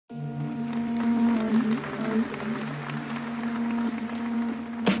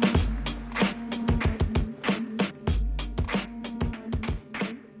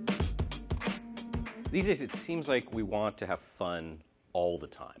These days, it seems like we want to have fun all the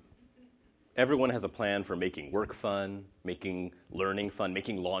time. Everyone has a plan for making work fun, making learning fun,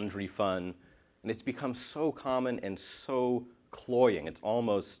 making laundry fun, and it's become so common and so cloying. It's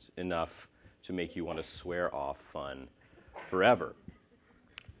almost enough to make you want to swear off fun forever.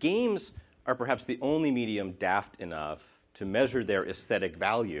 Games are perhaps the only medium daft enough to measure their aesthetic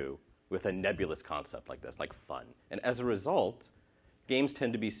value with a nebulous concept like this, like fun. And as a result, games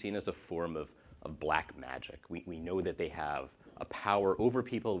tend to be seen as a form of black magic. We know that they have a power over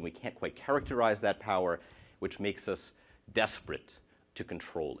people, and we can't quite characterize that power, which makes us desperate to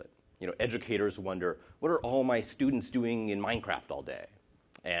control it. You know, educators wonder, what are all my students doing in Minecraft all day?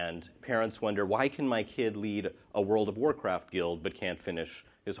 And parents wonder, why can my kid lead a World of Warcraft guild but can't finish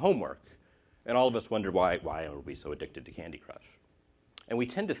his homework? And all of us wonder, why are we so addicted to Candy Crush? And we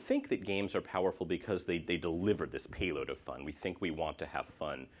tend to think that games are powerful because they deliver this payload of fun. We think we want to have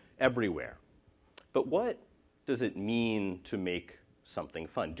fun everywhere. But what does it mean to make something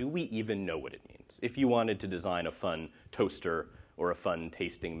fun? Do we even know what it means? If you wanted to design a fun toaster or a fun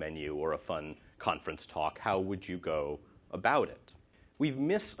tasting menu or a fun conference talk, how would you go about it? We've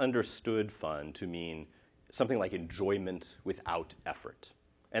misunderstood fun to mean something like enjoyment without effort.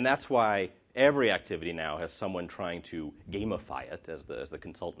 And that's why every activity now has someone trying to gamify it, as the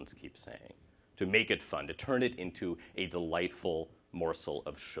consultants keep saying, to make it fun, to turn it into a delightful morsel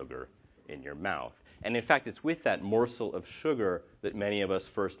of sugar in your mouth. And in fact, it's with that morsel of sugar that many of us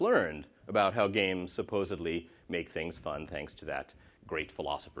first learned about how games supposedly make things fun, thanks to that great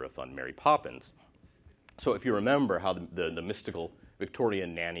philosopher of fun, Mary Poppins. So if you remember how the mystical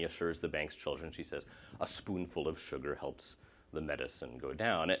Victorian nanny assures the bank's children, she says, a spoonful of sugar helps the medicine go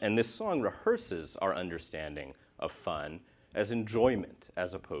down. And this song rehearses our understanding of fun as enjoyment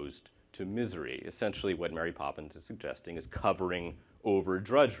as opposed to misery. Essentially what Mary Poppins is suggesting is covering over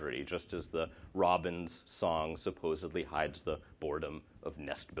drudgery, just as the Robin's song supposedly hides the boredom of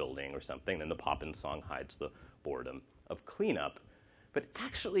nest building or something, then the Poppins song hides the boredom of cleanup. But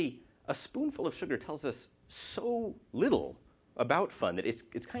actually, a spoonful of sugar tells us so little about fun that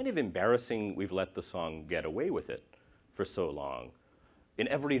it's kind of embarrassing we've let the song get away with it for so long. In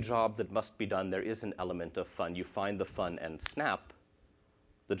every job that must be done, there is an element of fun. You find the fun and snap,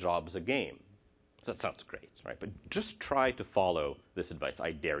 the job's a game. So that sounds great, right? But just try to follow this advice,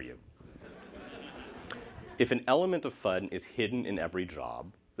 I dare you. If an element of fun is hidden in every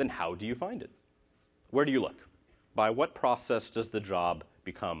job, then how do you find it? Where do you look? By what process does the job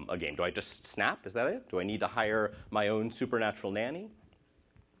become a game? Do I just snap? Is that it? Do I need to hire my own supernatural nanny?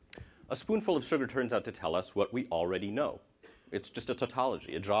 A spoonful of sugar turns out to tell us what we already know. It's just a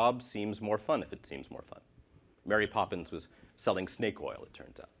tautology. A job seems more fun if it seems more fun. Mary Poppins was selling snake oil, it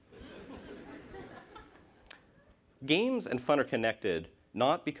turns out. Games and fun are connected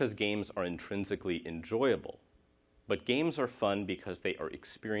not because games are intrinsically enjoyable, but games are fun because they are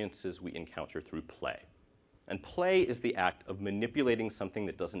experiences we encounter through play. And play is the act of manipulating something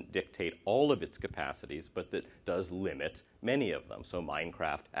that doesn't dictate all of its capacities, but that does limit many of them. So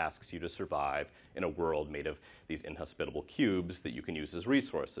Minecraft asks you to survive in a world made of these inhospitable cubes that you can use as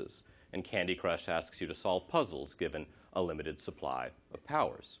resources. And Candy Crush asks you to solve puzzles given a limited supply of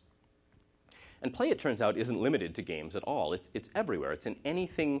powers. And play, it turns out, isn't limited to games at all. It's everywhere. It's in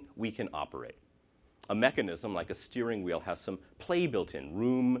anything we can operate. A mechanism like a steering wheel has some play built in,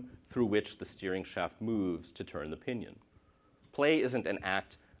 room through which the steering shaft moves to turn the pinion. Play isn't an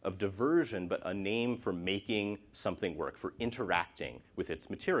act of diversion, but a name for making something work, for interacting with its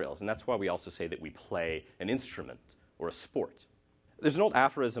materials. And that's why we also say that we play an instrument or a sport. There's an old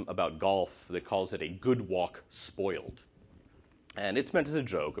aphorism about golf that calls it a good walk spoiled. And it's meant as a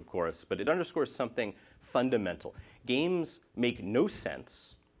joke, of course, but it underscores something fundamental. Games make no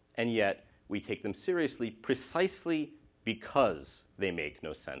sense, and yet we take them seriously precisely because they make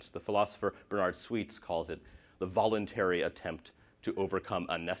no sense. The philosopher Bernard Sweets calls it the voluntary attempt to overcome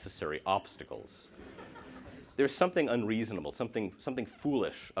unnecessary obstacles. There's something unreasonable, something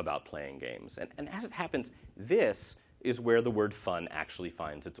foolish about playing games. And as it happens, this is where the word fun actually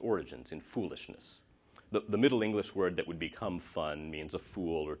finds its origins, in foolishness. The Middle English word that would become fun means a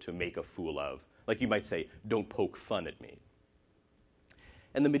fool or to make a fool of. Like you might say, don't poke fun at me.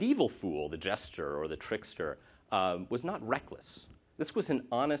 And the medieval fool, the jester or the trickster, was not reckless. This was an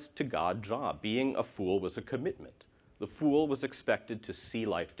honest-to-God job. Being a fool was a commitment. The fool was expected to see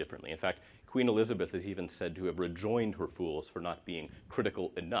life differently. In fact, Queen Elizabeth is even said to have rejoined her fools for not being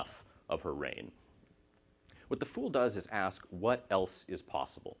critical enough of her reign. What the fool does is ask what else is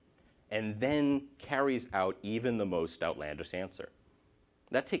possible, and then carries out even the most outlandish answer.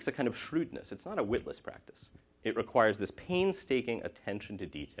 That takes a kind of shrewdness. It's not a witless practice. It requires this painstaking attention to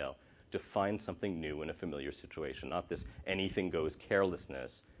detail to find something new in a familiar situation, not this anything goes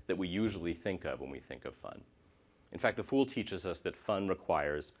carelessness that we usually think of when we think of fun. In fact, the Fool teaches us that fun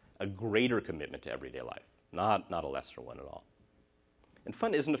requires a greater commitment to everyday life, not a lesser one at all. And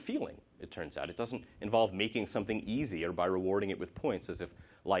fun isn't a feeling, it turns out. It doesn't involve making something easier by rewarding it with points as if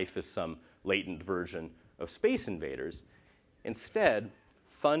life is some latent version of Space Invaders. Instead,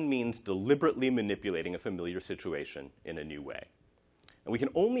 fun means deliberately manipulating a familiar situation in a new way. And we can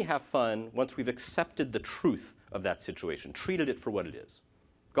only have fun once we've accepted the truth of that situation, treated it for what it is.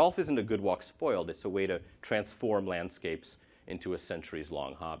 Golf isn't a good walk spoiled. It's a way to transform landscapes into a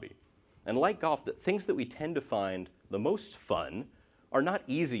centuries-long hobby. And like golf, the things that we tend to find the most fun are not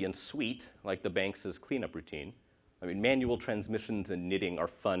easy and sweet, like the Banks' cleanup routine. I mean, manual transmissions and knitting are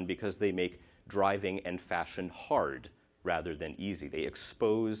fun because they make driving and fashion hard rather than easy. They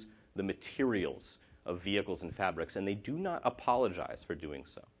expose the materials of vehicles and fabrics, and they do not apologize for doing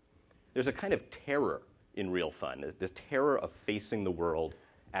so. There's a kind of terror in real fun, this terror of facing the world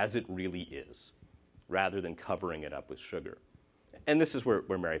as it really is, rather than covering it up with sugar. And this is where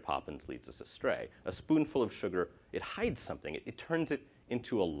Mary Poppins leads us astray. A spoonful of sugar, it hides something. It turns it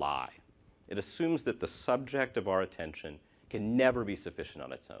into a lie. It assumes that the subject of our attention can never be sufficient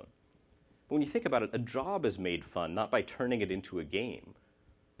on its own. But when you think about it, a job is made fun not by turning it into a game,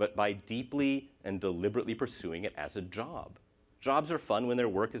 but by deeply and deliberately pursuing it as a job. Jobs are fun when their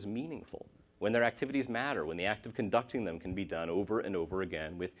work is meaningful, when their activities matter, when the act of conducting them can be done over and over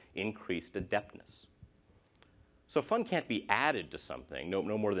again with increased adeptness. So fun can't be added to something, no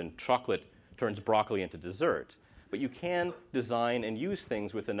more than chocolate turns broccoli into dessert. But you can design and use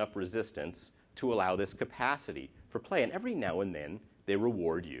things with enough resistance to allow this capacity for play. And every now and then, they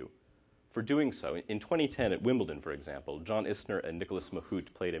reward you for doing so. In 2010 at Wimbledon, for example, John Isner and Nicholas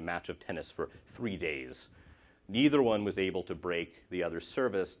Mahut played a match of tennis for 3 days. Neither one was able to break the other's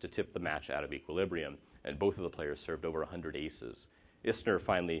service to tip the match out of equilibrium, and both of the players served over 100 aces. Isner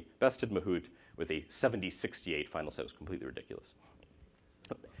finally bested Mahut with a 70-68 final set. It was completely ridiculous.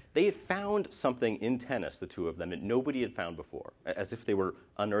 They had found something in tennis, the two of them, that nobody had found before, as if they were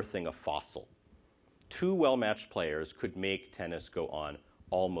unearthing a fossil. Two well-matched players could make tennis go on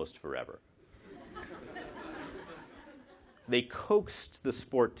almost forever. They coaxed the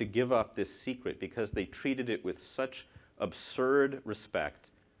sport to give up this secret because they treated it with such absurd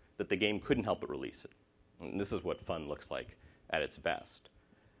respect that the game couldn't help but release it. And this is what fun looks like at its best.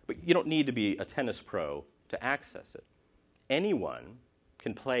 But you don't need to be a tennis pro to access it. Anyone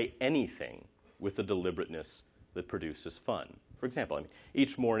can play anything with the deliberateness that produces fun. For example,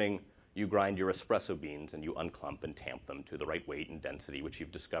 each morning you grind your espresso beans and you unclump and tamp them to the right weight and density, which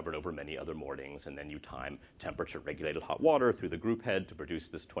you've discovered over many other mornings, and then you time temperature-regulated hot water through the group head to produce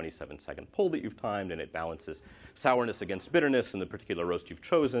this 27-second pull that you've timed, and it balances sourness against bitterness in the particular roast you've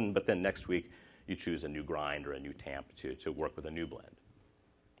chosen, but then next week you choose a new grind or a new tamp to work with a new blend.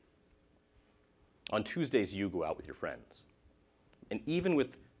 On Tuesdays, you go out with your friends. And even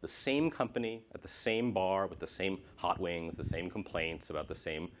with the same company, at the same bar, with the same hot wings, the same complaints about the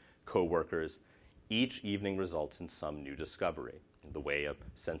same coworkers, each evening results in some new discovery. The way a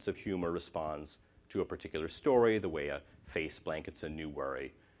sense of humor responds to a particular story, the way a face blankets a new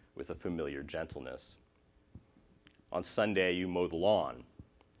worry with a familiar gentleness. On Sunday, you mow the lawn,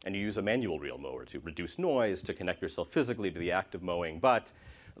 and you use a manual reel mower to reduce noise, to connect yourself physically to the act of mowing, but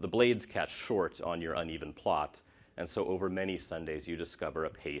the blades catch short on your uneven plot. And so over many Sundays, you discover a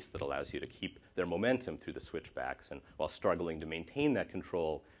pace that allows you to keep their momentum through the switchbacks. And while struggling to maintain that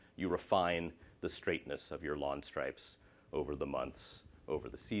control, you refine the straightness of your lawn stripes over the months, over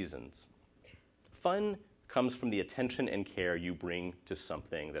the seasons. Fun comes from the attention and care you bring to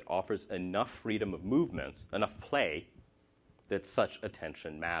something that offers enough freedom of movement, enough play, that such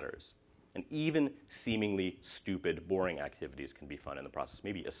attention matters. And even seemingly stupid, boring activities can be fun in the process.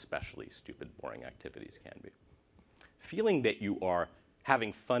 Maybe especially stupid, boring activities can be. Feeling that you are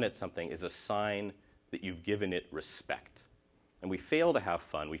having fun at something is a sign that you've given it respect. And we fail to have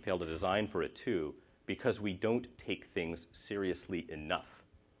fun, we fail to design for it too, because we don't take things seriously enough,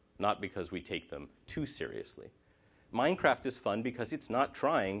 not because we take them too seriously. Minecraft is fun because it's not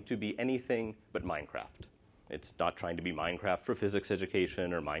trying to be anything but Minecraft. It's not trying to be Minecraft for physics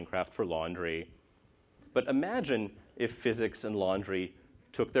education or Minecraft for laundry. But imagine if physics and laundry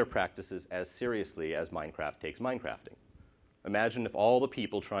took their practices as seriously as Minecraft takes Minecrafting. Imagine if all the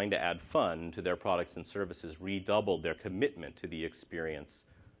people trying to add fun to their products and services redoubled their commitment to the experience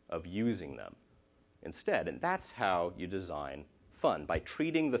of using them instead. And that's how you design fun, by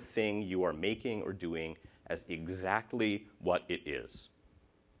treating the thing you are making or doing as exactly what it is.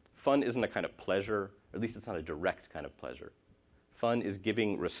 Fun isn't a kind of pleasure, or at least it's not a direct kind of pleasure. Fun is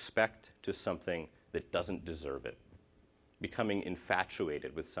giving respect to something that doesn't deserve it, becoming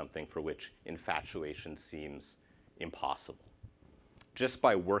infatuated with something for which infatuation seems impossible, just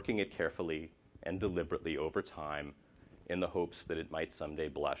by working it carefully and deliberately over time in the hopes that it might someday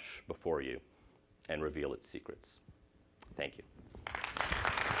blush before you and reveal its secrets. Thank you.